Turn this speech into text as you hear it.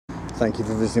Thank you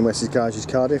for visiting Wessex Garages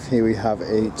Cardiff. Here we have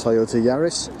a Toyota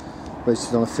Yaris,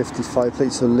 registered on a 55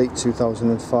 plate, so late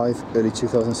 2005, early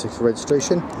 2006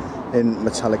 registration, in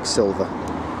metallic silver.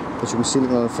 As you can see,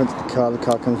 looking on the front of the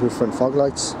car comes with front fog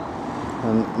lights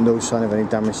and no sign of any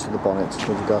damage to the bonnet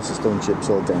with regards to stone chips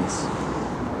or dents.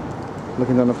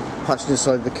 Looking down the passenger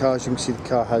side of the car, as you can see, the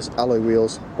car has alloy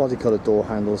wheels, body coloured door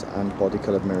handles and body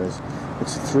coloured mirrors.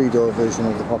 It's a 3-door version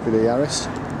of the popular Yaris.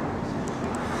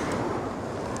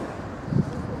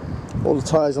 All the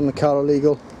tyres on the car are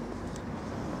legal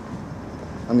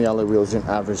and the alloy wheels are in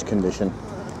average condition.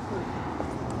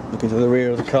 Looking to the rear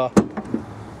of the car,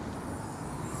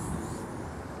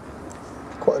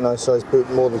 quite a nice sized boot,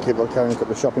 more than capable of carrying a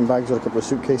couple of shopping bags or a couple of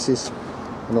suitcases,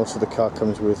 and also the car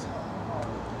comes with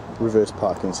reverse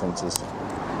parking sensors.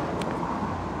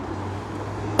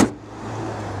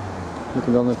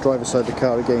 Looking on the driver's side of the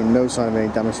car, again no sign of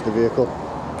any damage to the vehicle.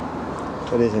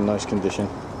 It is in nice condition.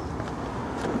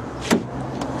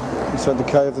 Inside the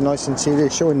car, you have the nice interior,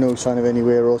 showing no sign of any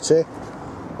wear or tear,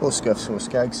 or scuffs or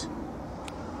skags.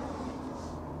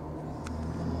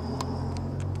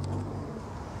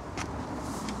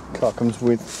 Car comes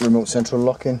with remote central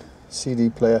locking, CD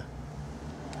player.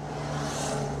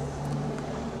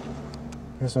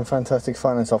 There's some fantastic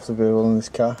finance offers available on this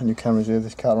car, and you can reserve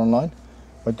this car online.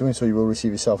 By doing so, you will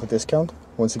receive yourself a discount.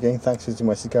 Once again, thanks for visiting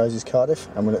Wessex Garages Cardiff,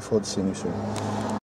 and we look forward to seeing you soon.